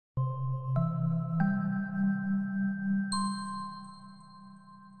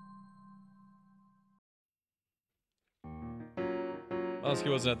Masuki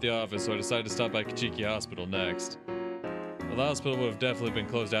wasn't at the office, so I decided to stop by Kichiki Hospital next. Well, the hospital would have definitely been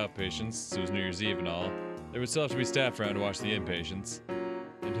closed out patients, since it was New Year's Eve and all. There would still have to be staff around to watch the inpatients.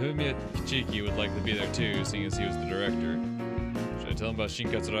 And Fumiya Kichiki would likely be there too, seeing as he was the director. Should I tell him about Shin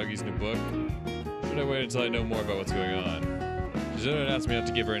Katsuragi's new book? Or should I wait until I know more about what's going on? Chizuru had asked me not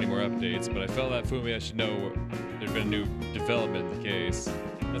to give her any more updates, but I felt that Fumiya should know there'd been a new development in the case.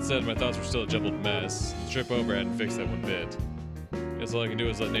 That said, my thoughts were still a jumbled mess. The trip over hadn't fixed that one bit. Guess all I can do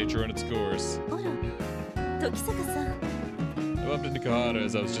is let nature run its course. I bumped into Kohara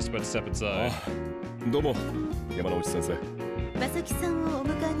as I was just about to step inside. Domo, Yamanouchi-sensei. Masaki-sanをお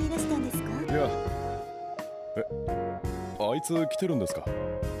迎えにいらしたんですか？いや、あいつ来てるんですか？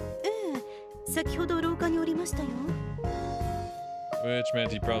先ほど廊下におりましたよ。Which meant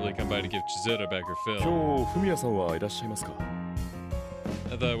he'd probably come by to give Chizuru back her film. 今日、Fumiyaさんはいらっしゃいますか？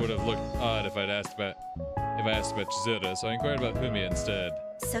 I thought it would have looked odd if I asked about Chizuru, so I inquired about Fumiya instead.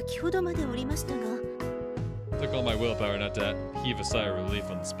 先ほどまでおりましたが。Took all my willpower not to heave a sigh of relief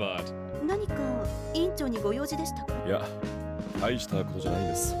on the spot. 何か院長にご用事でしたか？いや、大したことじゃないん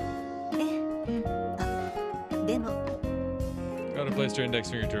です。でも。Kohara placed her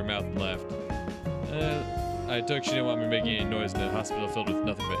index finger to her mouth and left. I took she didn't want me making any noise in a hospital filled with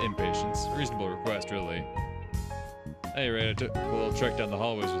nothing but inpatients. Reasonable request, really. At any rate, I took a little trek down the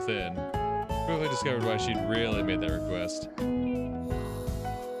hallways within. Quickly discovered why she'd really made that request.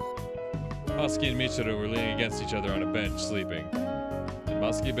 Masuki and Michiru were leaning against each other on a bench, sleeping. Had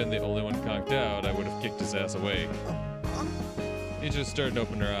Masuki been the only one conked out, I would have kicked his ass awake. Michiru stirred and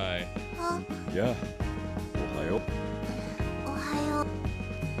opened her eye. Yeah. Ohayo.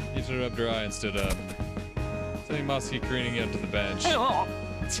 Michiru rubbed her eye and stood up. Sending Masuki careening up to the bench.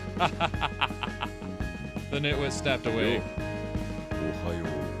 The nitwit snapped away. Ohayo.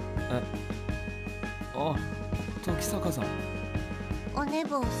 Tokisaka-san.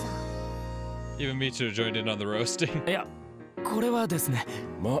 Even Michiru joined in on the roasting. いや、これはですね。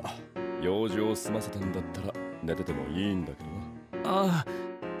まあ、用事を済ませたんだったら寝ててもいいんだけどな。ああ、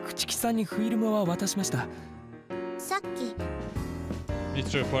朽木さんにフィルムは渡しました。さっき。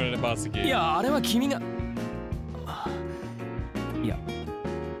Michiru pointed at Masuki. いや、あれは君が。いや。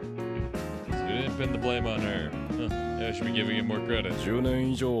So you didn't pin the blame on her. Yeah, I should be giving him more credit. 10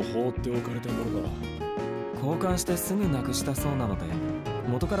年以上放っておかれたものだ。交換してすぐなくしたそうなので、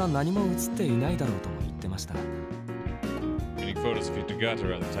元から何も映っていないだろうとも言ってました。Getting photos of Kitagata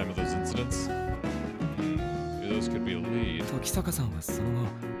around the time of those incidents. Those could be a lead. 時坂さんはその後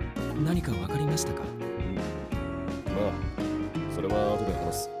何か分かりましたか？まあ、それは後で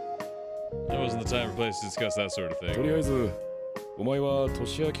話す。That wasn't the time or place to discuss that sort of thing. とりあえず、お前は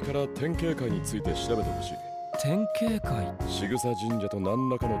年明けから天慶会について調べてほしい。天慶会？仕草神社と何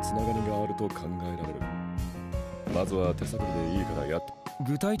らかのつながりがあると考えられる。まずは手探りでいいからやっと。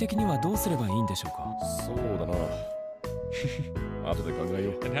具体的にはどうすればいいんでしょうか？そうだな。後で考え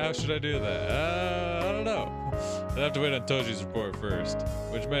よう。 And how should I do that? I don't know. I'd have to wait on Toji's report first,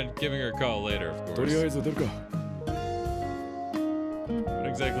 which meant giving her a call later, of とり course. あえず出るか。Wouldn't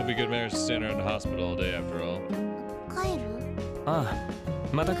exactly be good manners to stand around the hospital all day after all. 帰る？ああ、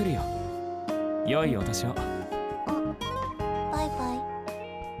また来るよ。良いお年を。バイバイ。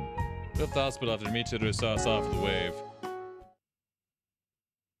Left the hospital after Michiru saw us off with a wave.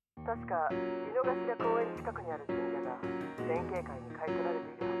 確か井の頭公園近くにある神社が天慶会に買い取られて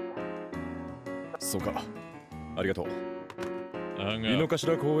いるはずだ。そうか。ありがとう。I hung 井の up.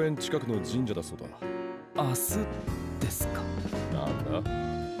 頭公園近くの神社だそうだ。明日ですか？なんだ？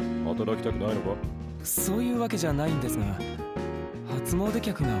働きたくないのか？そういうわけじゃないんですが、初詣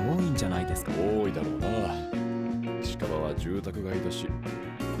客が多いんじゃないですか？多いだろうな。近場は住宅街だし。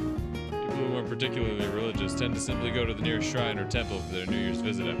People who aren't particularly religious tend to simply go to the nearest shrine or temple for their New Year's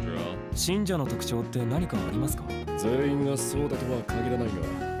visit after all. 信者の特徴って何かありますか？全員がそうだとは限らないが、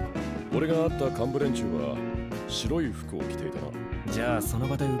俺が会った幹部連中は白い服を着ていたな。じゃあその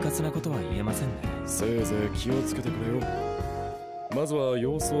場でうかつなことは言えませんね。せいぜい気をつけてくれよ。まずは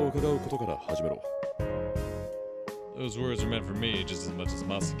様子を伺うことから始めろ。Those words were meant for me just as much as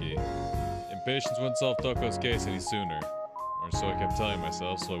Masuki. Impatience wouldn't solve Toko's case any sooner. Or so I kept telling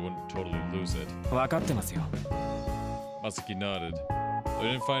myself so I wouldn't totally lose it. 分かってますよ。Masuki nodded. Though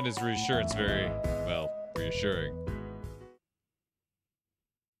I didn't find his reassurance very, well, reassuring.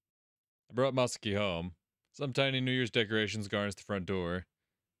 I brought Masuki home. Some tiny New Year's decorations garnished the front door.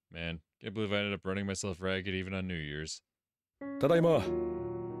 Man, can't believe I ended up running myself ragged even on New Year's. ただいま。あ、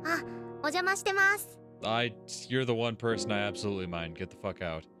お邪魔してます。You're the one person I absolutely mind. Get the fuck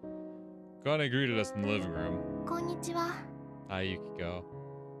out. Kane greeted us in the living room. こんにちは。Hi, Yukiko.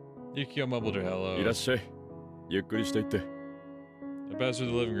 Yukiko mumbled her hello. いらっしゃい。ゆっくりしていって。I passed through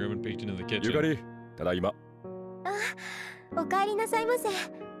the living room and peeked into the ゆか kitchen. り、ただいま。お帰りなさいませ。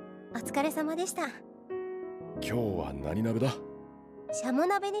お疲れ様でした。今日は何鍋だ？シャモ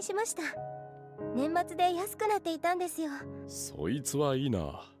鍋にしました。年末で安くなっていたんですよ。そいつはいい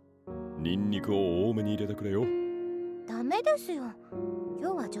な。ニンニクを多めに入れてくれよ。ダメですよ。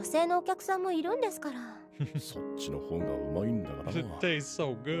今日は女性のお客さんもいるんですから。そっちの方がうまいんだからな。It tastes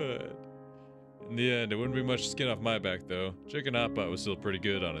so good. In the end, it wouldn't be much skin off my back, though. Chicken hot pot was still pretty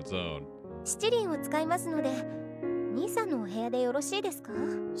good on its own. 七輪を使いますので、兄さんのお部屋でよろしいですか？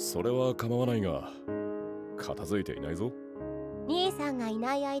それは構わないが、片付いていないぞ。兄さんがい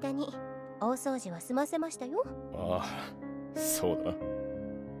ない間に大掃除は済ませましたよ。ああ、そうだな。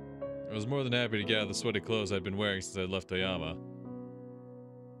I was more than happy to get out of the sweaty clothes I'd been wearing since I'd left Toyama.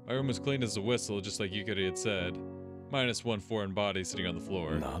 My room was clean as a whistle, just like Yukari had said, minus one foreign body sitting on the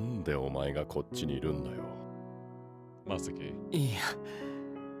floor. なんでお前がこっちにいるんだよ。Masaki. いや、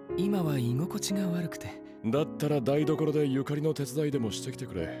今は居心地が悪くて。だったら台所でゆかりの手伝いでもしてきて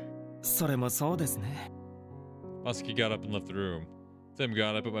くれ。それもそうですね。Masaki got up and left the room. Same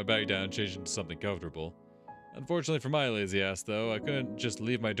gone, I put my bag down and changed into something comfortable. Unfortunately for my lazy ass, though, I couldn't just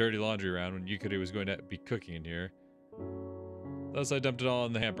leave my dirty laundry around when Yukari was going to be cooking in here. Thus, I dumped it all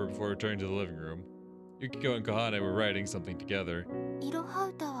in the hamper before returning to the living room. Yukiko and Kohane were writing something together. イロハ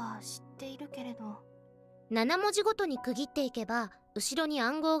ウタは知っているけれど。7文字ごとに区切っていけば、後ろに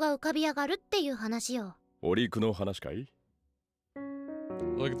暗号が浮かび上がるっていう話よ。おりくの話かい？ A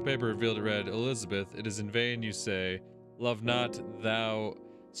look at the paper revealed it read, Elizabeth, it is in vain you say, love not thou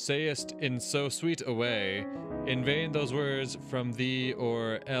sayest in so sweet a way, in vain those words from thee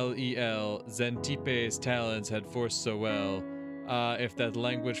or Lel, Xantippe's talents had forced so well. Ah, if that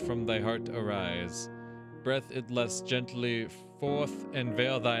language from thy heart arise, breath it less gently forth and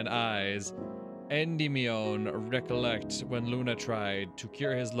veil thine eyes. Endymion, recollect when Luna tried to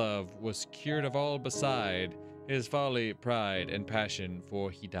cure his love, was cured of all beside, his folly, pride, and passion,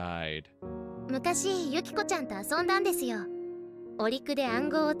 for he died. 昔、ユキコちゃんと遊んだんですよ。おりくで暗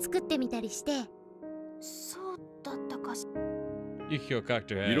号を作ってみたりして。そうだったかし。Yukiko cocked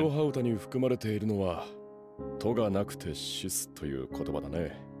her イ head. ロハウタに含まれているのは、とがなくて死すという言葉だ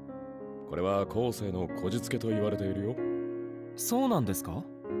ね。これは後世のこじつけと言われているよ。そうなんですか？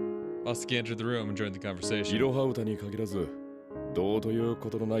 Masaki entered the room and joined the イ conversation. ロハウタに限らず、どうという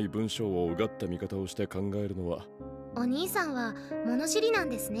ことのない文章をうがった見方をして考えるのは。お兄さんは物知りなん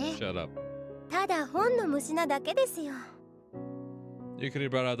ですね。Shut up. ただ本の虫なだけですよ。Yukari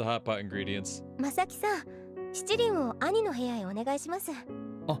brought out the hot pot ingredients. まさきさん、七輪を兄の部屋へお願いします。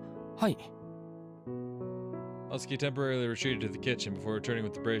はい。Masaki temporarily retreated to the kitchen before returning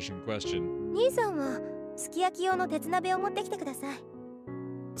with the bracing question. 兄さんはすき焼き用の鉄鍋を持ってきてください。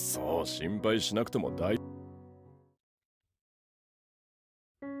そう心配しなくても大。It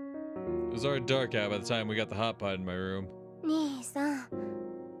was already dark out by the time we got the hot pot in my room. 兄さん、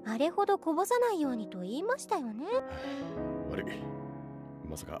あれほどこぼさないようにと言いましたよね。悪い。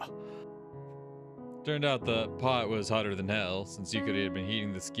まさか。Turned out the pot was hotter than hell, since Yukari had been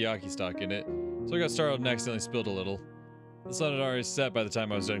heating the sukiyaki stock in it, so I got startled and accidentally spilled a little. The sun had already set by the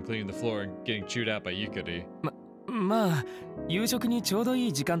time I was done cleaning the floor and getting chewed out by Yukari. まあ、夕食にちょうどい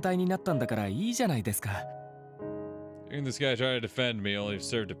い時間帯になったんだからいいじゃないですか。Hearing this guy try to defend me only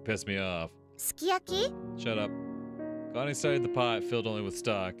served to piss me off. すき焼き？ Shut up. Connie studied the pot filled only with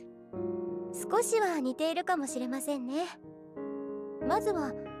stock. 少しは似ているかもしれませんね。まず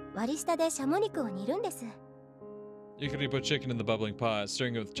は割り下でシャモ肉を煮るんです。Yukari put chicken in the bubbling pot,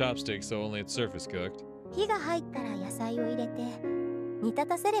 stirring it with chopsticks so only its surface cooked. 火が入ったら野菜を入れて煮立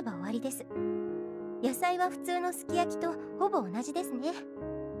たせれば終わりです。野菜は普通のすき焼きとほぼ同じですね。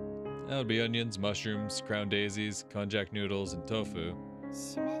That would be onions, mushrooms, crown daisies, konjac noodles, and tofu.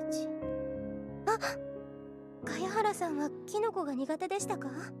 しめじ。あ、茅原さんはキノコが苦手でしたか？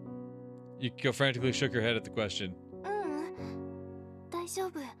 Yukiko frantically shook her head at the question. 大丈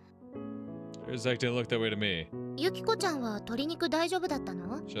夫。Her exact didn't look that way to me. ユキコちゃんは鶏肉大丈夫だった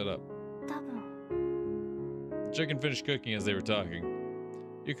の？ Shut up. 多分。 The chicken finished cooking as they were talking.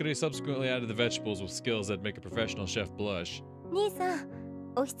 Yukari subsequently added the vegetables with skills that'd make a professional chef blush. 兄さん、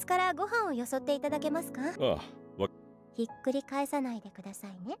おひつからご飯をよそっていただけますか？ああ、ひっくり返さないでくださ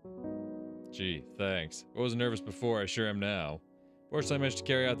いね。 Gee, thanks. I wasn't nervous before, I sure am now. Fortunately, I managed to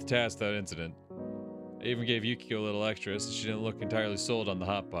carry out the task without incident. I even gave Yukiko a little extra so she didn't look entirely sold on the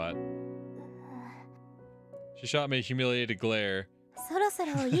hot pot. She shot me a humiliated glare. そろそ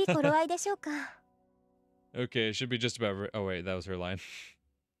ろいい頃合いでしょうか。Okay, it should be just about. Oh, wait, that was her line.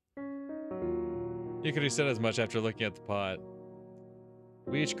 Yukari said as much after looking at the pot.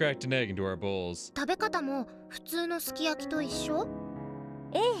 We each cracked an egg into our bowls. 食べ方も普通のすき焼きと一緒？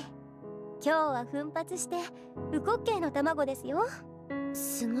ええ、今日は奮発してウコッケイの卵ですよ。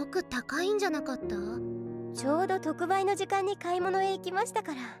すごく高いんじゃなかった？ちょうど特売の時間に買い物へ行きました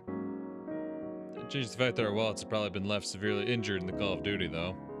から。Change the fact that our wallets have probably been left severely injured in the Call of Duty,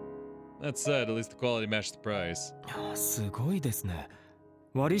 though. That said, at least the quality matched the price. すごいですね。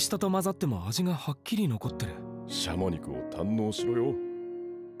割り下と混ざっても味がはっきり残ってる。シャモ肉を堪能しろよ。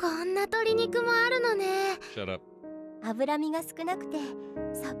こんな鶏肉もあるのね。 Shut up. 脂身が少なくて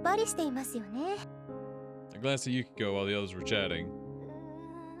さっぱりしていますよね。I glanced at Yukiko while the others were chatting.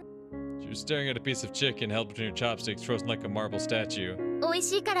 She was staring at a piece of chicken held between her chopsticks, frozen like a marble statue. 美味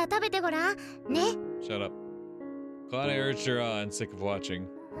しいから食べてごらんね。 Shut up. Kalane urged her on, sick of watching.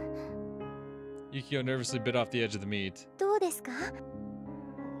 Yukiko nervously bit off the edge of the meat. どうですか？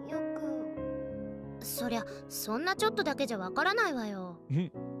よく。そりゃそんなちょっとだけじゃわからないわよ。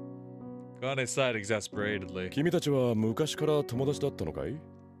Kalane sighed exasperatedly. 君たちは昔から友達だったのかい？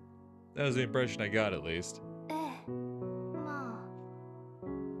 That was the impression I got, at least. ええ、まあ。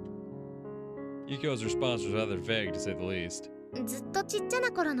Yukiko's response was rather vague, to say the least. ずっとちっちゃ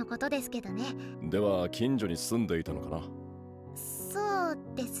な頃のことですけどね。では近所に住んでいたのかな？そう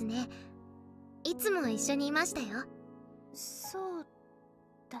ですね。いつも一緒にいましたよ。そう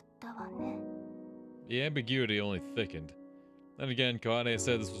だったわね。The ambiguity only thickened. Then again, Kalane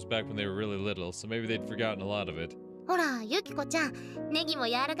said this was back when they were really little, so maybe they'd forgotten a lot of it. ほら、ゆきこちゃん、ネギも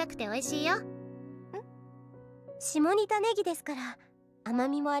柔らかくて美味しいよ。下煮たネギですから甘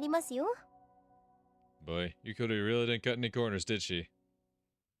みもありますよ。Boy, Yukiko really didn't cut any corners, did she?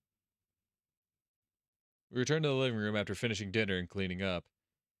 We returned to the living room after finishing dinner and cleaning up.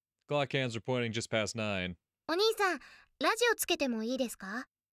 Clock hands were pointing just past 9. お兄さん、ラジオつけてもいいですか？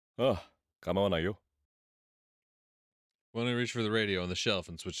ああ、構わないよ。When I reached for the radio on the shelf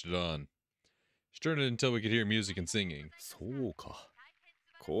and switched it on. She turned it until we could hear music and singing. そうか。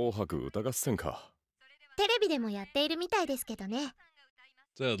紅白歌合戦か。テレビでもやっているみたいですけどね。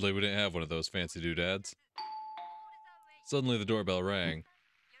Sadly, we didn't have one of those fancy doodads. Suddenly, the doorbell rang.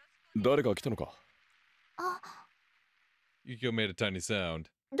 誰か来たのか？あ、Yukiko made a tiny sound.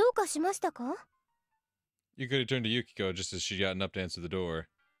 どうかしましたか？ Yukiko turned to Yukiko just as she'd gotten up to answer the door.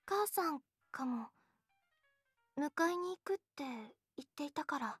 母さんかも。迎えに行くって言っていた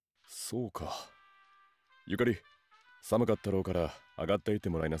から。そうか。ゆかり、寒かったろうから上がっていって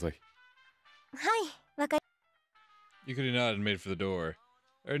もらいなさい。はい、わかり。Yukiko nodded and made for the door.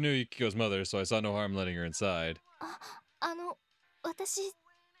 I knew Yukiko's mother, so I saw no harm letting her inside. 私、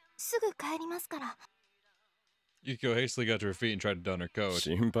すぐ帰りますから。Yukiko hastily got to her feet and tried to don her coat.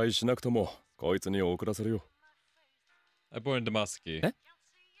 心配しなくとも、こいつに送らせるよ。I pointed to Masaki. え？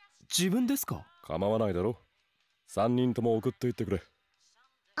自分ですか？構わないだろ。3人とも送っていってくれ。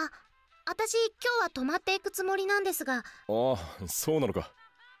あ、私今日は泊まっていくつもりなんですが。ああ、そうなのか。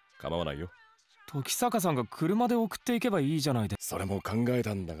構わないよ。時坂さんが車で送っていけばいいじゃないですか。それも考え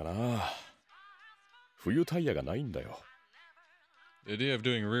たんだがな。冬タイヤがないんだよ。The idea of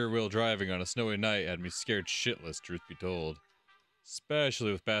doing rear-wheel driving on a snowy night had me scared shitless, truth be told.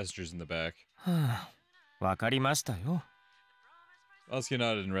 Especially with passengers in the back. はあ、わかりましたよ。Masaki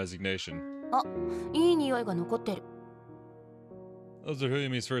nodded in resignation. あ、いい匂いが残ってる。Those are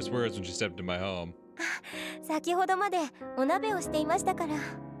Huyumi's first words when she stepped into my home. 先ほどまでお鍋をしていましたから。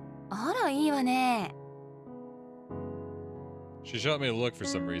あら、いいわね。She shot me a look for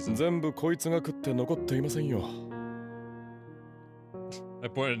some reason. 全部こいつが食って残っていませんよ。I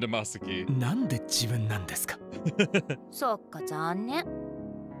pointed to Masaki. なんで自分なんですか？そっか、残念。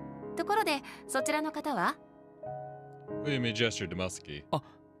ところで、そちらの方は？ Huyumi gestured to Masaki. あ、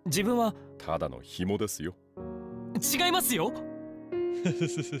自分はただの紐ですよ。違いますよ。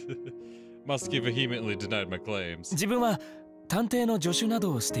Masaki vehemently denied my claims. 自分は探偵の助手な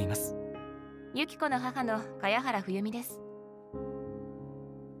どをしています。ユキコの母の茅原冬美です。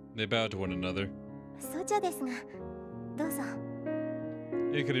They bowed to one another. そうちゃですが、どうぞ。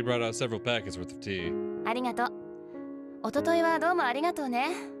Yukari brought out several packets worth of tea. ありがとう。おとといはどうもありがとうね。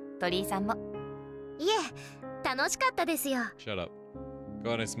鳥居さんも。いえ、楽しかったですよ。 Shut up.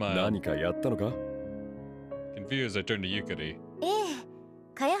 Kalane smiled. 何かやったのか？ Confused, I turned to Yukari. ええ、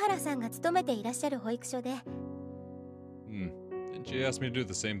茅原さんが勤めていらっしゃる保育所で。Didn't she ask me to do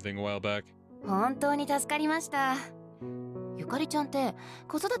the same thing a while back? 本当に助かりました。ゆかりちゃんって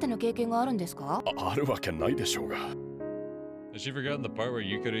子育ての経験があるんですか？あるわけないでしょうが。Has she forgotten the part where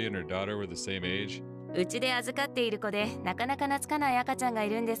Yukari and her daughter were the same age? うちで預かっている子でなかなか懐かない赤ちゃんがい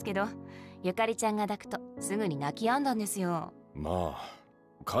るんですけど、ゆかりちゃんが抱くとすぐに泣き止んだんですよ。まあ、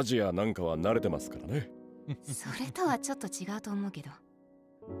家事やなんかは慣れてますからね。それとはちょっと違うと思うけど。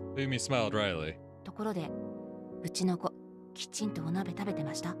Huyumi smiled wryly. ところで、うちの子きちんとお鍋食べて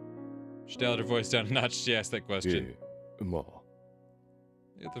ました？ She dialed her voice down a notch as she asked that え question. え、まあ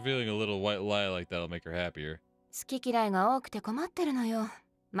I get the feeling a little white lie like that'll make her happier. 好き嫌いが多くて困ってるのよ。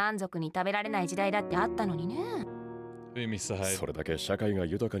満足に食べられない時代だってあったのにね。Umi sighed. それだけ社会が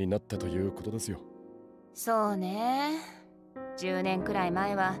豊かになったということですよ。そうね。10年くらい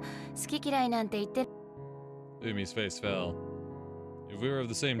前は好き嫌いなんて言って。 Umi's face fell. If we were of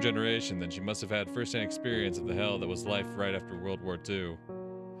the same generation, then she must have had first-hand experience of the hell that was life right after World War II.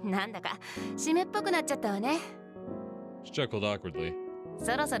 なんだか湿っぽくなっちゃったわね。She chuckled awkwardly.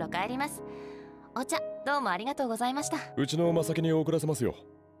 そろそろ帰ります。お茶どうもありがとうございました。うちのまさきに送らせますよ。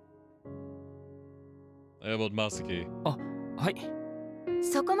I elbowed Masaki. あ、はい。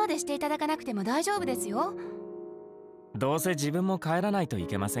そこまでしていただかなくても大丈夫ですよ。どうせ自分も帰らないとい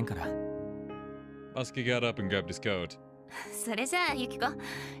けませんから。Masaki got up and grabbed his coat. それじゃあユキコ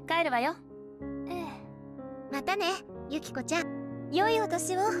帰るわよ。ええ。またね、ユキコちゃん。良いお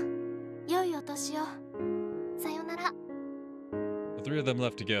年を。良いお年を。さよなら。 The three of them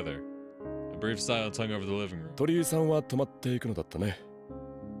left together. A brief silence hung over the living room. 鳥居さんは泊まっていくのだったね。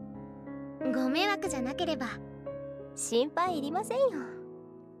ご迷惑じゃなければ。心配いりませんよ。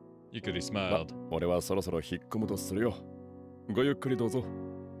Yukari ま smiled. 俺はそろそろ引っ込むとするよ。ごゆっくりどうぞ。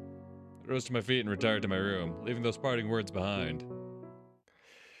I rose to my feet and retired to my room, leaving those parting words behind.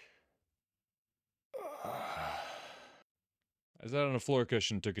 I sat on a floor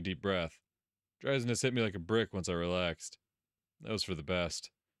cushion and took a deep breath. Drowsiness hit me like a brick once I relaxed. That was for the best.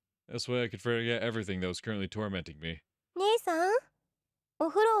 This way I could forget everything that was currently tormenting me. 兄さん、お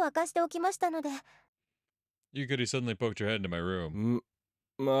風呂を沸かしておきましたので。Yukari suddenly poked her head into my room.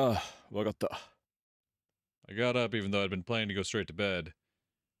 まあ、わかった。I got up even though I'd been planning to go straight to bed.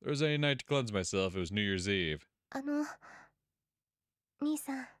 There was any night to cleanse myself, it was New Year's Eve. 兄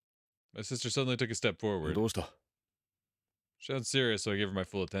さん。My sister suddenly took a step forward. どうした？ She sounded serious, so I gave her my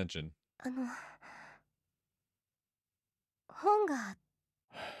full attention. 本が。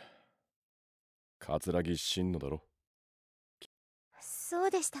桂木真野だろ。そう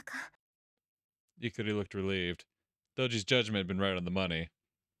でしたか。Yukari looked relieved. Doji's judgment had been right on the money.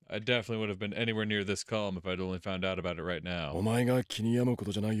 I definitely would have been anywhere near this calm if I'd only found out about it right now. お前が気に病むこ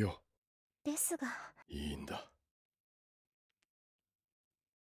とじゃないよ。ですが。いいんだ。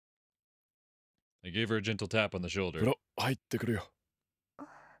I gave her a gentle tap on the shoulder. 風呂入ってくるよ。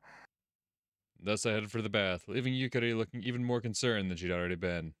Thus I headed for the bath, leaving Yukari looking even more concerned than she'd already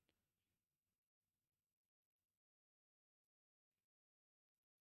been.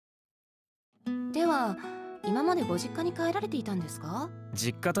 では今までご実家に帰られていたんですか？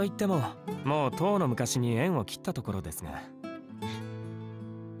実家といってももうとうの昔に縁を切ったところですが。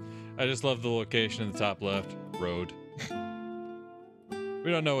I just love the location in the top left, road.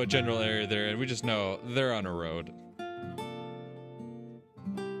 We don't know what general area they're in, we just know they're on a road.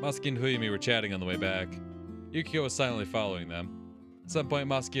 Masaki and Huyumi were chatting on the way back. Yukiko was silently following them. At some point,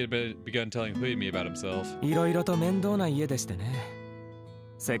 Masaki had begun telling Huyumi about himself. いろいろと面倒な家でしてね。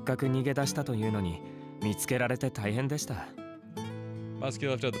せっかく逃げ出したというのに見つけられて大変でした。Masaki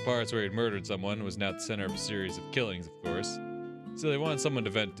left out the parts where he'd murdered someone and was now at the center of a series of killings, of course. So they wanted someone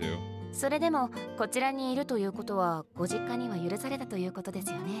to vent to. それでもこちらにいるということはご実家には許されたということで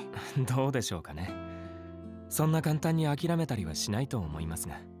すよね。どうでしょうかね。そんな簡単に諦めたりはしないと思います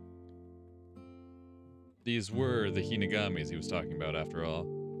が。These were the Hinagamis he was talking about, after all.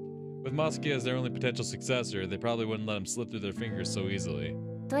 With Masaki as their only potential successor, they probably wouldn't let him slip through their fingers so easily.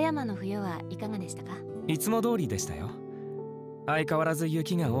 富山の冬はいかがでしたか？いつも通りでしたよ。相変わらず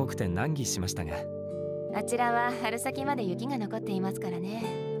雪が多くて難儀しましたが。あちらは春先まで雪が残っていますからね。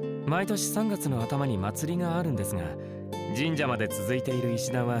毎年3月の頭に祭りがあるんですが、神社まで続いている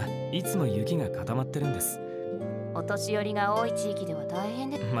石段はいつも雪が固まってるんです。お年寄りが多い地域では大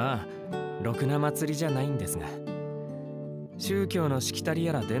変で。まあろくな祭りじゃないんですが、宗教のしきたり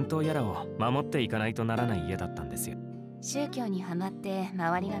やら伝統やらを守っていかないとならない家だったんですよ。宗教にはまって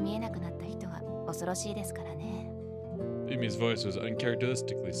周りが見えなくなった人は恐ろしいですからね。Yumi's voice was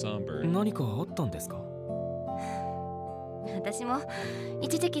uncharacteristically somber. 何かあったんですか？私も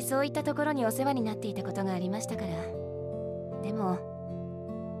一時期そういったところにお世話になっていたことがありましたから。でも。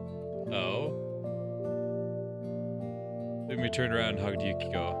Oh? Yumi turned around and hugged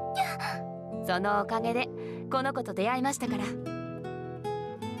Yukiko. そのおかげでこの子と出会いましたから。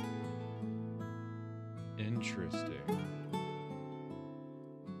Interesting.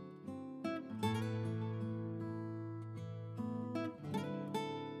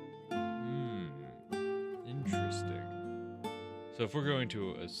 Interesting. So if we're going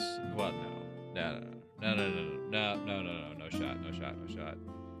to what now? No shot.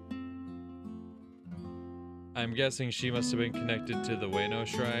 I'm guessing she must have been connected to the Ueno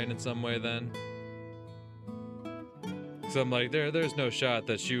shrine in some way then. So I'm like, there's no shot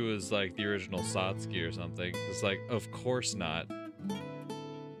that she was like the original Satsuki or something. It's like, of course not.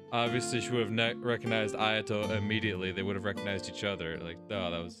 Obviously, she would have recognized Ayato immediately. They would have recognized each other. Like, oh,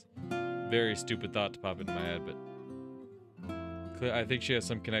 that was a very stupid thought to pop into my head, but I think she has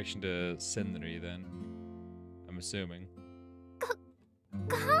some connection to Senri then. I'm assuming.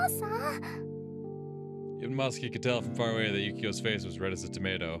 Even Masuki could tell from far away that Yukio's face was red as a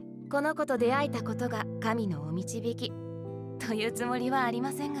tomato. この子と出会えたことが神のお導きというつもりはあり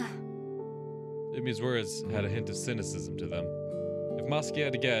ませんが。Yumi's words had a hint of cynicism to them. If Masuki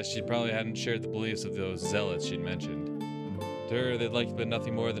had to guess, she probably hadn't shared the beliefs of those zealots she'd mentioned. To her, they'd likely been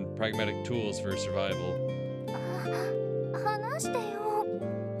nothing more than pragmatic tools for her survival. 話してよ。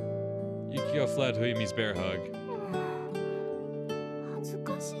 Yukio fled Yumi's bear hug. 恥ず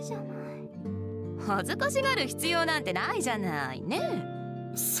かしいじゃない。恥ずかしがる必要なんてないじゃないね。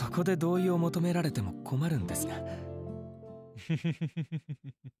そこで同意を求められても困るんですが。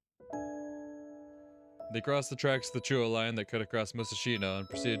They crossed the tracks of the Chuo line that cut across Musashino and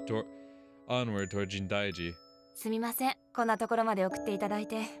proceeded onward toward Jindaiji. すみません、こんなところまで送っていただい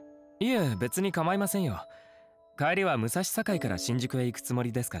て。いえ、別に構いませんよ。帰りは武蔵境から新宿へ行くつも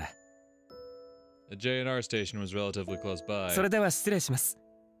りですから。A J&R station was relatively close by. それでは失礼します。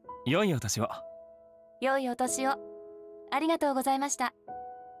良いお年を。良いお年を。ありがとうございました。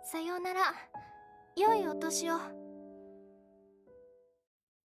さようなら。良いお年を。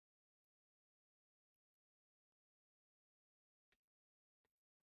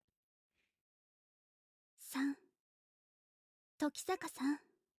時坂さん。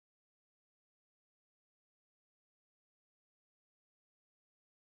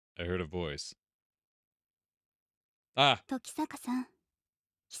I heard a voice. Ah! 時坂さん。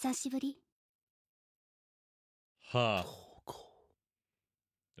久しぶり。Huh.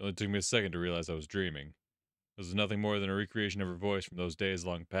 It only took me a second to realize I was dreaming. This was nothing more than a recreation of her voice from those days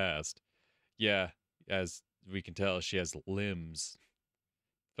long past. Yeah, as we can tell, she has limbs.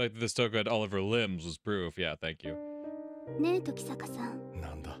 The fact that this Toko had all of her limbs was proof. Yeah, thank you. ねえ時坂さん。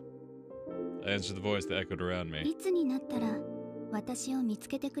なんだ I answered the voice that echoed around me. いつになったら私を見つ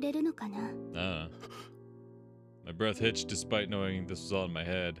けてくれるのかな。My breath hitched despite knowing this was all in my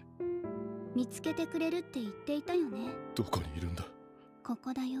head. 見つけてくれるって言っていたよね。どこにいるんだこ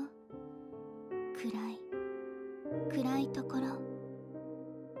こだよ。暗いところ。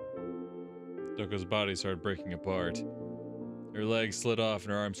Toko's body started breaking apart. Her legs slid off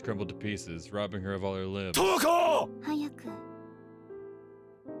and her arms crumbled to pieces, robbing her of all her limbs. 早く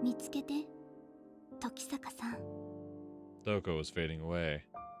見つけて、時坂さん。Toko was fading away.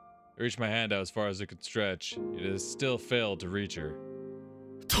 I reached my hand out as far as it could stretch. It has still failed to reach her.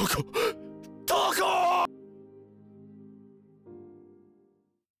 Toko!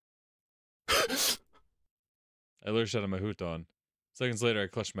 I lurched out of my futon. Seconds later, I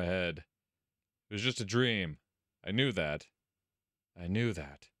clutched my head. It was just a dream. I knew that.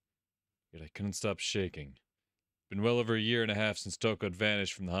 Yet I couldn't stop shaking. It's been well over a year and a half since Toko had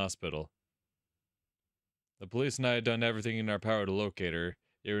vanished from the hospital. The police and I had done everything in our power to locate her,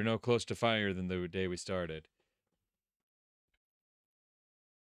 yet we were no closer to finding her than the day we started.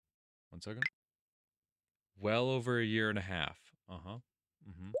 1 second. Well over a year and a half.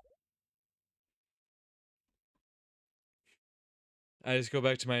 I just go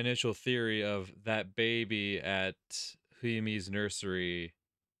back to my initial theory of that baby at Huyumi's nursery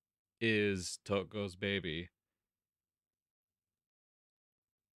is Toko's baby.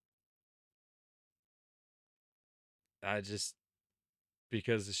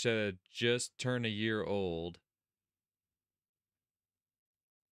 Because the shed had just turned a year old.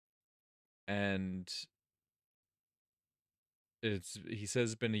 And he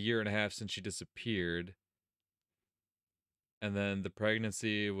says it's been a year and a half since she disappeared. And then the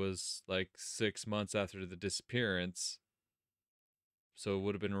pregnancy was like 6 months after the disappearance. So it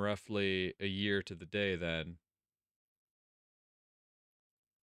would have been roughly a year to the day then.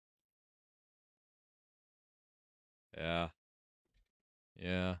 Yeah.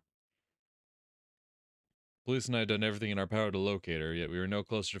 Police and I had done everything in our power to locate her, yet we were no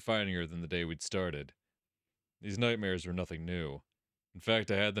closer to finding her than the day we'd started. These nightmares were nothing new. In fact,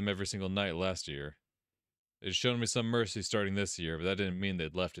 I had them every single night last year. They'd shown me some mercy starting this year, but that didn't mean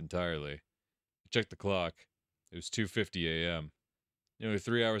they'd left entirely. I checked the clock. It was 2:50 a.m. Nearly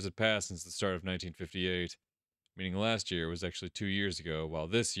 3 hours had passed since the start of 1958, meaning last year was actually 2 years ago, while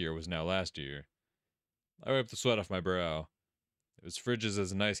this year was now last year. I wiped the sweat off my brow. It was frigid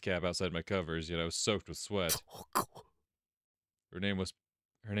as an ice cap outside my covers, yet I was soaked with sweat. Her name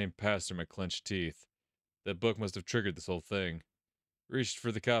passed through my clenched teeth. That book must have triggered this whole thing. Reached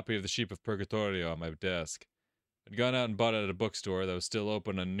for the copy of The Sheep of Purgatorio on my desk. I'd gone out and bought it at a bookstore that was still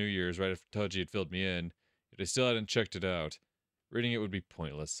open on New Year's right after Toji had filled me in, yet I still hadn't checked it out. Reading it would be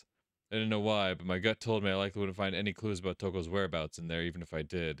pointless. I didn't know why, but my gut told me I likely wouldn't find any clues about Toko's whereabouts in there, even if I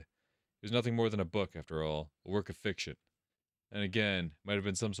did. It was nothing more than a book, after all, a work of fiction. And again, it might have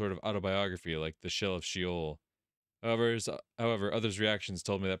been some sort of autobiography like The Shell of Sheol. However, others' reactions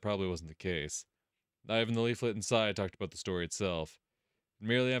told me that probably wasn't the case. Not even the leaflet inside talked about the story itself. It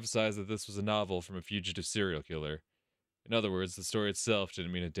merely emphasized that this was a novel from a fugitive serial killer. In other words, the story itself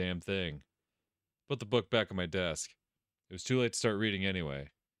didn't mean a damn thing. Put the book back on my desk. It was too late to start reading anyway.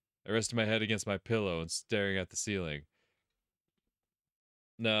 I rested my head against my pillow and staring at the ceiling.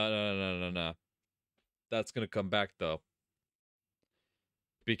 No. That's gonna come back, though.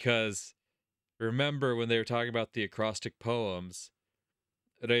 Because, remember when they were talking about the acrostic poems,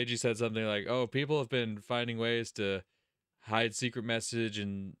 Reiji said something like, oh, people have been finding ways to hide secret message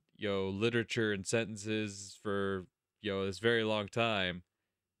and, literature and sentences for, this very long time.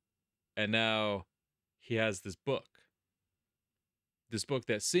 And now he has this book. This book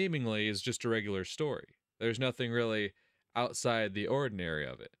that seemingly is just a regular story. There's nothing really outside the ordinary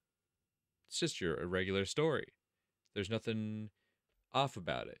of it. It's just a regular story. There's nothing off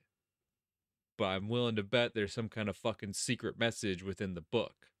about it. But I'm willing to bet there's some kind of fucking secret message within the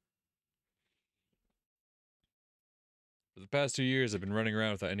book. For the past 2 years, I've been running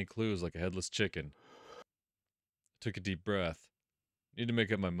around without any clues like a headless chicken. I took a deep breath. I need to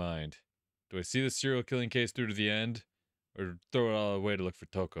make up my mind. Do I see the serial killing case through to the end? Or throw it all away to look for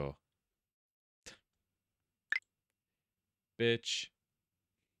Toko? Bitch.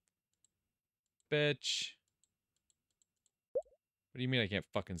 Bitch. What do you mean I can't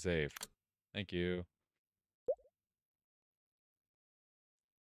fucking save? Thank you.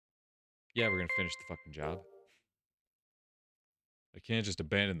 Yeah, we're gonna finish the fucking job. I can't just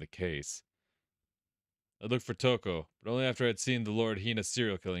abandon the case. I looked for Toko, but only after I'd seen the Lord Hina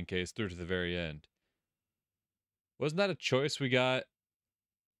serial killing case through to the very end. Wasn't that a choice we got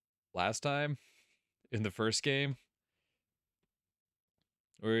last time? In the first game?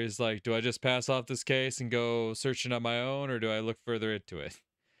 Where he's like, do I just pass off this case and go searching on my own, or do I look further into it?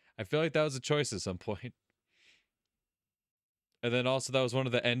 I feel like that was a choice at some point. And then also that was one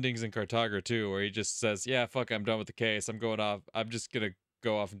of the endings in Cartographer too, where he just says, yeah, fuck, I'm done with the case. I'm going off. I'm just gonna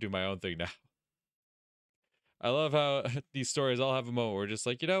go off and do my own thing now. I love how these stories all have a moment where we're just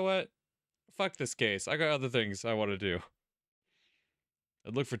like, you know what? Fuck this case. I got other things I want to do.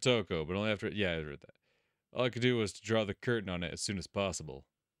 I'd look for Toko, but only after... Yeah, I read that. All I could do was to draw the curtain on it as soon as possible.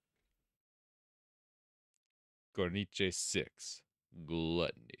 Gorniche 6.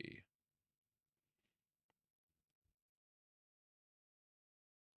 Gluttony.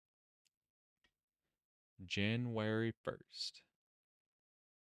 January 1st.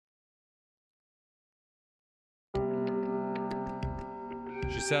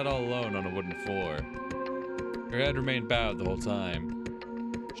 She sat all alone on a wooden floor. Her head remained bowed the whole time.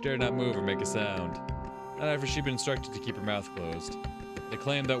 She dared not move or make a sound, not after she'd been instructed to keep her mouth closed. They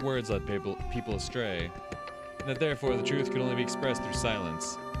claimed that words led people astray, and that therefore the truth could only be expressed through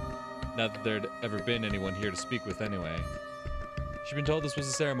silence. Not that there'd ever been anyone here to speak with anyway. She'd been told this was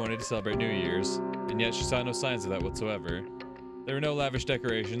a ceremony to celebrate New Year's, and yet she saw no signs of that whatsoever. There were no lavish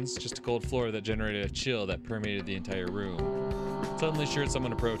decorations, just a cold floor that generated a chill that permeated the entire room. Suddenly she heard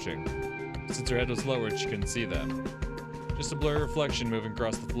someone approaching. Since her head was lowered, she couldn't see them. Just a blurry reflection moving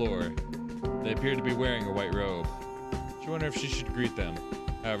across the floor. They appeared to be wearing a white robe. She wondered if she should greet them.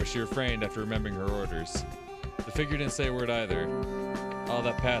 However, she refrained after remembering her orders. The figure didn't say a word either. All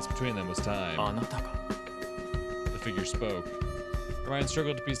that passed between them was time. The figure spoke. Her mind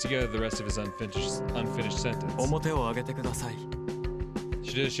struggled to piece together the rest of his unfinished sentence.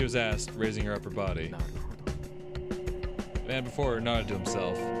 She did as she was asked, raising her upper body. The man before her nodded to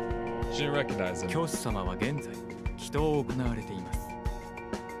himself. She didn't recognize him. She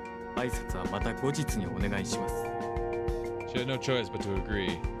had no choice but to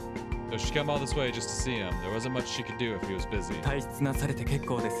agree. Though she'd come all this way just to see him, there wasn't much she could do if he was busy.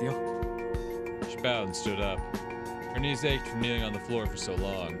 She bowed and stood up. Her knees ached from kneeling on the floor for so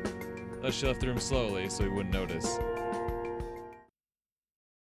long. Thus she left the room slowly so he wouldn't notice.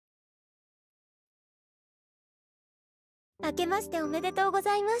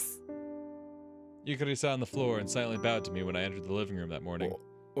 Yukari sat on the floor and silently bowed to me when I entered the living room that morning.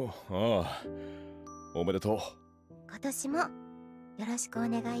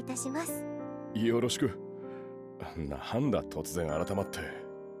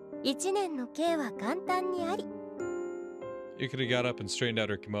 Yukari got up and straightened out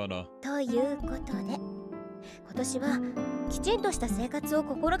her kimono. ということで今年はきちんとした生活を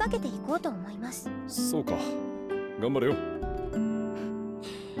心がけていこうと思います。そうか。頑張れよ。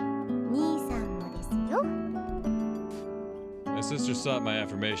兄さんもですよ。My sister sought my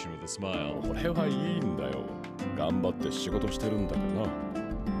affirmation with a smile. 俺はいいんだよ。頑張って仕事してるんだからな。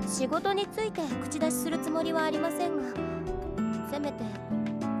仕事について口出しするつもりはありませんが、せめて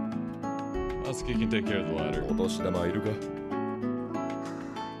Asuki can take care of the latter. お年玉いるか？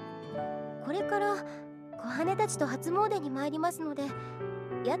これから小羽たちと初詣に参りますので、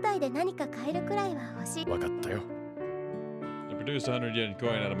屋台で何か買えるくらいは欲しい。わかったよ。I produced a 100 yen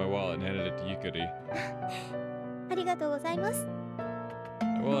coin out of my wallet and handed it to Yukari. ありがとうございます。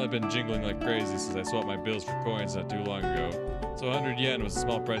Well, I've been jingling like crazy since I swapped my bills for coins not too long ago, so 100 yen was a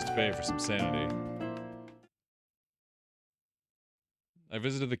small price to pay for some sanity. I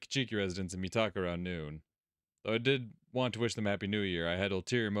visited the Kichiki residence in Mitaka around noon. Though I did want to wish them Happy New Year, I had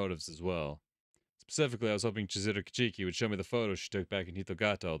ulterior motives as well. Specifically, I was hoping Chizuru Kichiki would show me the photos she took back in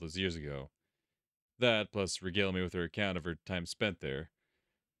Hitogata all those years ago. That, plus regale me with her account of her time spent there.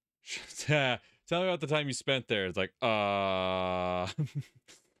 Tell me about the time you spent there. It's like,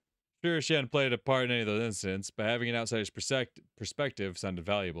 Sure, she hadn't played a part in any of those incidents, but having an outsider's perspective sounded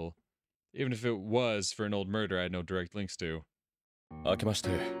valuable. Even if it was for an old murder I had no direct links to. 明けまして。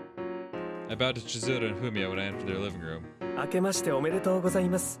I bowed to Chizuru and Fumiya when I entered their living room. 明けましておめでとうござい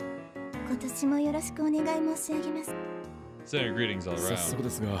ます。今年もよろしくお願い申し上げます。Sending greetings all 早 around. 速で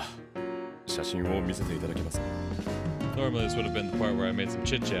すが、写真を見せていただけますか？ Normally this would have been the part where I made some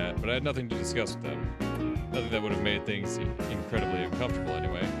chit-chat, but I had nothing to discuss with them. Nothing that would have made things incredibly uncomfortable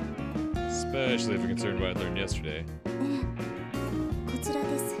anyway. Especially if you're concerned what I learned yesterday. こちら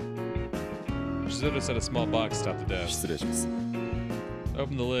です。Chizuru set a small box atop the desk. 失礼します。I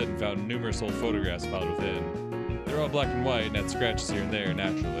opened the lid and found numerous old photographs piled within. They were all black and white and had scratches here and there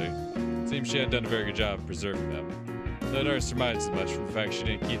naturally. It seems she hadn't done a very good job of preserving them. Though I'd already surmised as much from the fact she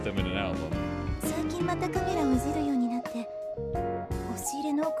didn't keep them in an album. 最近またカメラをいじるようになって、押し入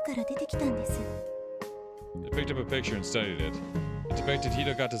れの奥から出てきたんです。I picked up a picture and studied it. It depicted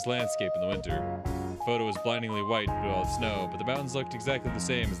Hitogata's landscape in the winter. The photo was blindingly white with all the snow, but the mountains looked exactly the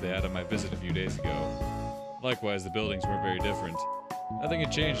same as they had on my visit a few days ago. Likewise, the buildings weren't very different. Nothing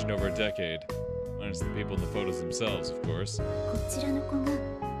had changed in over a decade. Minus the people in the photos themselves, of course. こちらの子が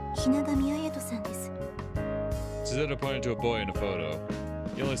ひながみあやとさんです。Chizuru pointed to a boy in a photo.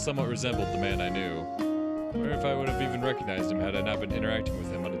 He only somewhat resembled the man I knew. I wonder if I would have even recognized him had I not been interacting with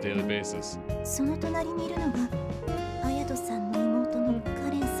him on a daily basis. その隣にいるのがあやとさんの妹のカ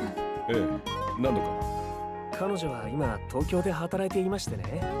レンさん。ええ、何度か。彼女は今東京で働いていまして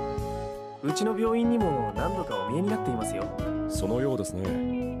ね。うちの病院にも何度かお見えになっていますよ。そのようですね。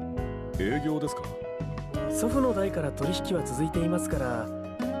営業ですか？祖父の代から取引は続いていますから、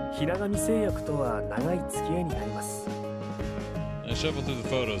平上製薬とは長い付き合いになります。I shuffled through the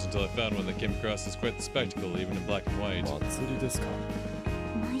photos until I found one that came across as quite the spectacle, even in black and white. 祭りですか？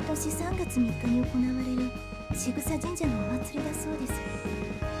毎年3月3日に行われる渋沢神社のお祭りだそうです。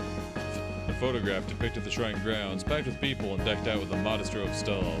The photograph depicted the shrine grounds, packed with people and decked out with a modest row of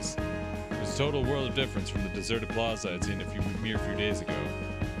stalls. It was a total world of difference from the deserted plaza I'd seen a mere few days ago.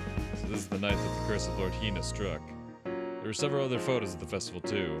 So this is the night that the curse of Lord Hina struck. There were several other photos at the festival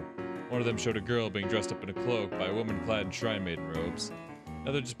too. One of them showed a girl being dressed up in a cloak by a woman clad in shrine maiden robes.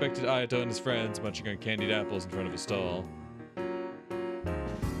 Another depicted Ayato and his friends munching on candied apples in front of a stall.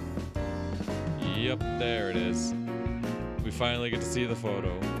 Yep, there it is. We finally get to see the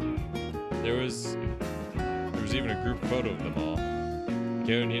photo. There was even a group photo of them all.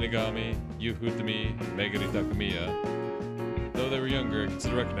 Karen Hinagami, Yu Hutami, Megari Takamiya. Though they were younger, I could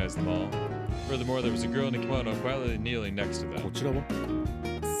still recognize them all. Furthermore, there was a girl in a kimono quietly kneeling next to こ them. ちらは？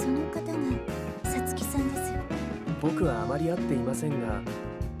その方がさつきさんです。僕はあまり会っていませんが、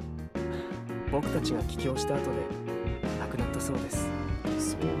僕たちが帰郷した後で亡くなったそうです。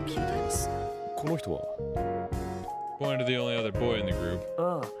そう聞いています。この人は？ Pointed to the only other boy in the group.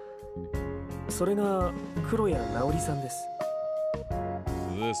 ああ、それが黒谷直里さんです。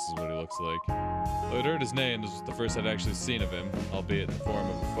So this is what he looks like. Though I'd heard his name, this was the first I'd actually seen of him, albeit in the form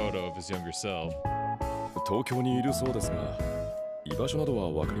of a photo of his younger self. 東京にいるそうですが、居場所などは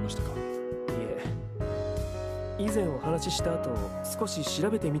分かりましたか？いえ、以前お話しした後、少し調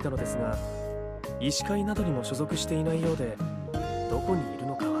べてみたのですが、医師会などにも所属していないようで、どこにいる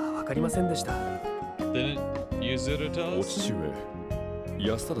のかは分かりませんでした。Didn't Yuzuru tell お us? 父上、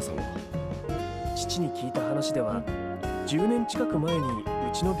安忠さんは？父に聞いた話では、10年近く前にう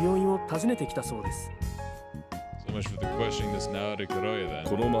ちの病院を訪ねてきたそうです。So much for the questioning this now to Kuroya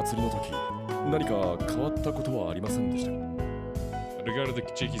こ then. の祭りの時、何か変わったことはありませんでしたか？ I I regarded the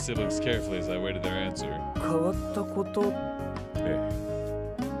Kichiki siblings carefully as I awaited their answer. 変わったこと。え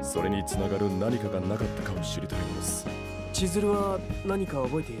え、それにつながる何かがなかったかを知りたいのです。千鶴は何か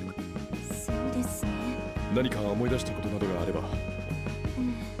覚えているか。そうですね。何か思い出したことなどがあれば。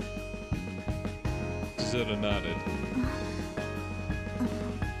Chizuru nodded.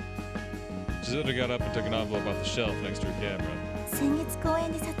 Chizuru got up and took an envelope off the shelf next to her camera. 先月公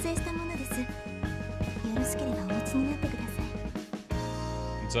園で撮影したものです。よろしければお持ちになってください。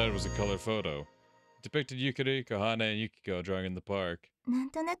Inside was a color photo. It depicted Yukari, Kohane, and Yukiko drawing in the park. なん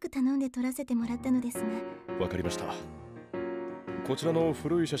となく頼んで撮らせてもらったのですが。わかりました。こちらの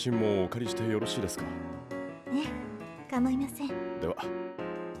古い写真もお借りしてよろしいですか。ええ、構いません。では。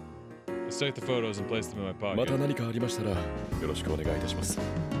I staked the photos and placed them in my pocket. また何かありましたらよろしくお願いいたします。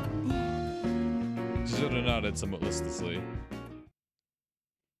Chizuru nodded somewhat listlessly.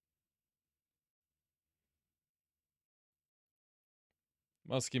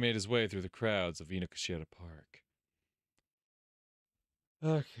 Muskie made his way through the crowds of Inokashira Park.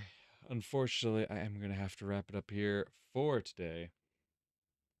 Okay, unfortunately, I am going to have to wrap it up here for today.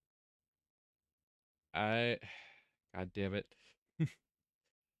 God damn it.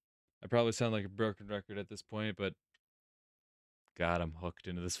 I probably sound like a broken record at this point, but God, I'm hooked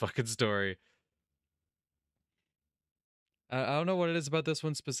into this fucking story. I don't know what it is about this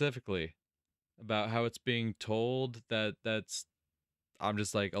one specifically, about how it's being told that's I'm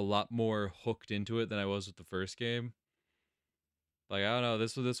just like a lot more hooked into it than I was with the first game. Like, I don't know,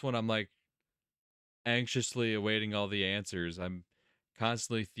 this one I'm like anxiously awaiting all the answers. I'm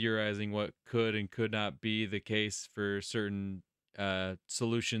constantly theorizing what could and could not be the case for certain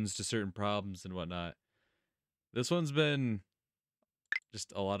solutions to certain problems and whatnot. This one's been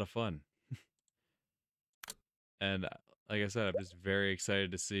just a lot of fun. And like I said, I'm just very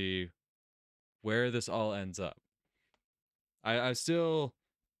excited to see where this all ends up. I still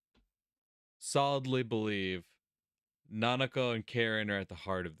solidly believe Nanako and Karen are at the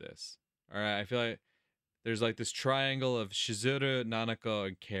heart of this. Alright, I feel like there's like this triangle of Shizuru, Nanako,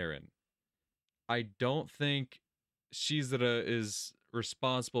 and Karen. I don't think Shizuru is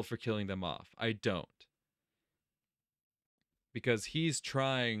responsible for killing them off. I don't. Because he's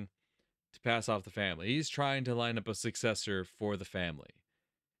trying to pass off the family. He's trying to line up a successor for the family.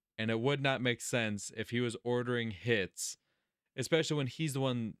 And it would not make sense if he was ordering hits, especially when he's the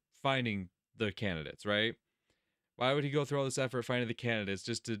one finding the candidates, right? Why would he go through all this effort finding the candidates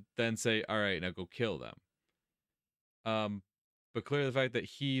just to then say, all right, now go kill them? But clearly the fact that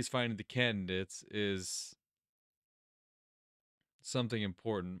he's finding the candidates is something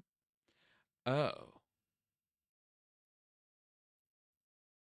important. Oh.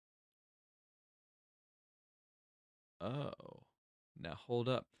 Oh. Now hold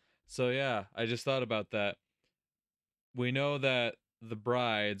up. So yeah, I just thought about that. We know that the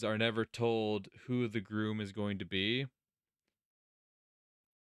brides are never told who the groom is going to be.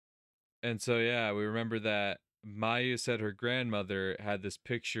 And so yeah, we remember that Mayu said her grandmother had this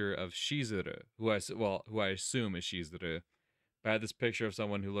picture of Shizuru, who I assume is Shizuru, but had this picture of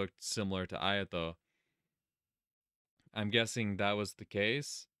someone who looked similar to Ayato. I'm guessing that was the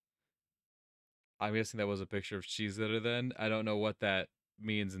case. I'm guessing that was a picture of Shizuru then. I don't know what that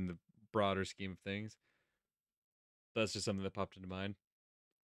means in the broader scheme of things. That's just something that popped into mind.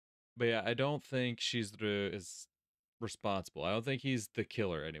 But yeah, I don't think Shizuru is responsible. I don't think he's the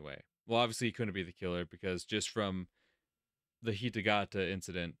killer anyway. Well, obviously he couldn't be the killer because just from the Hitagata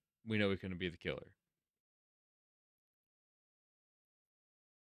incident, we know he couldn't be the killer.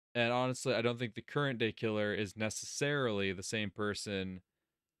 And honestly, I don't think the current day killer is necessarily the same person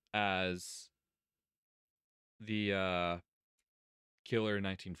as the killer in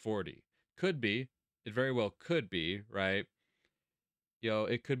 1940. Could be. It very well could be, right?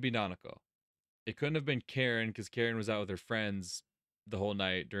 It could be Nanako. It couldn't have been Karen because Karen was out with her friends the whole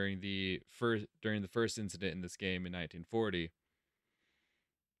night during the first incident in this game in 1940.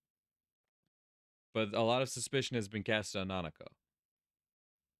 But a lot of suspicion has been cast on Nanako.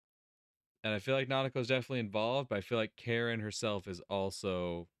 And I feel like Nanako's definitely involved, but I feel like Karen herself is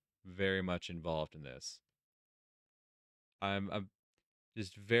also very much involved in this. I'm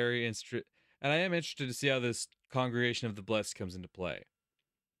just very interested, and I am interested to see how this Congregation of the Blessed comes into play.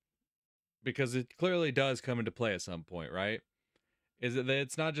 Because it clearly does come into play at some point, right?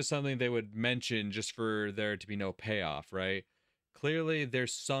 It's not just something they would mention just for there to be no payoff, right? Clearly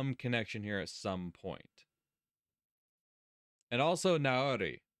there's some connection here at some point. And also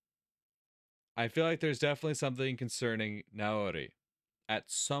Naori. I feel like there's definitely something concerning Naori.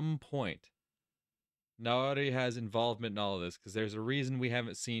 At some point, Naori has involvement in all of this because there's a reason we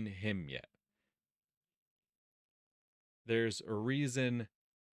haven't seen him yet. there's a reason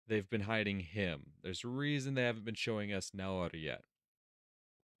they've been hiding him. There's a reason they haven't been showing us Naori yet.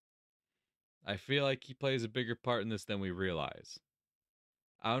 I feel like he plays a bigger part in this than we realize.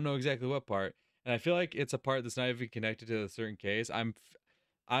 I don't know exactly what part, and I feel like it's a part that's not even connected to a certain case. I'm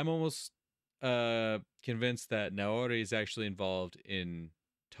almost convinced that Naori is actually involved in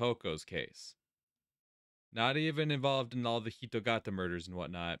Toko's case. Not even involved in all the Hitogata murders and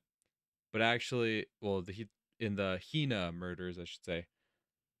whatnot, but actually, well, in the Hina murders, I should say,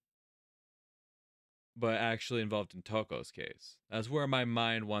 but actually involved in Toko's case. That's where my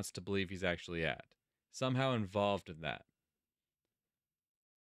mind wants to believe he's actually at. Somehow involved in that.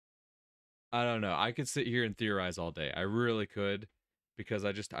 I don't know. I could sit here and theorize all day. I really could, because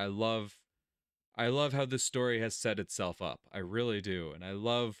I love how this story has set itself up. I really do. And I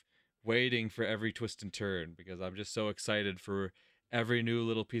love waiting for every twist and turn, because I'm just so excited for every new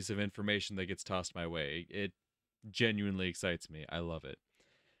little piece of information that gets tossed my way. It genuinely excites me. I love it.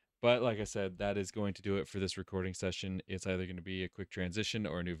 But like I said, that is going to do it for this recording session. It's either going to be a quick transition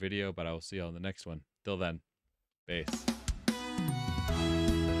or a new video, but I will see you on the next one. Till then, base.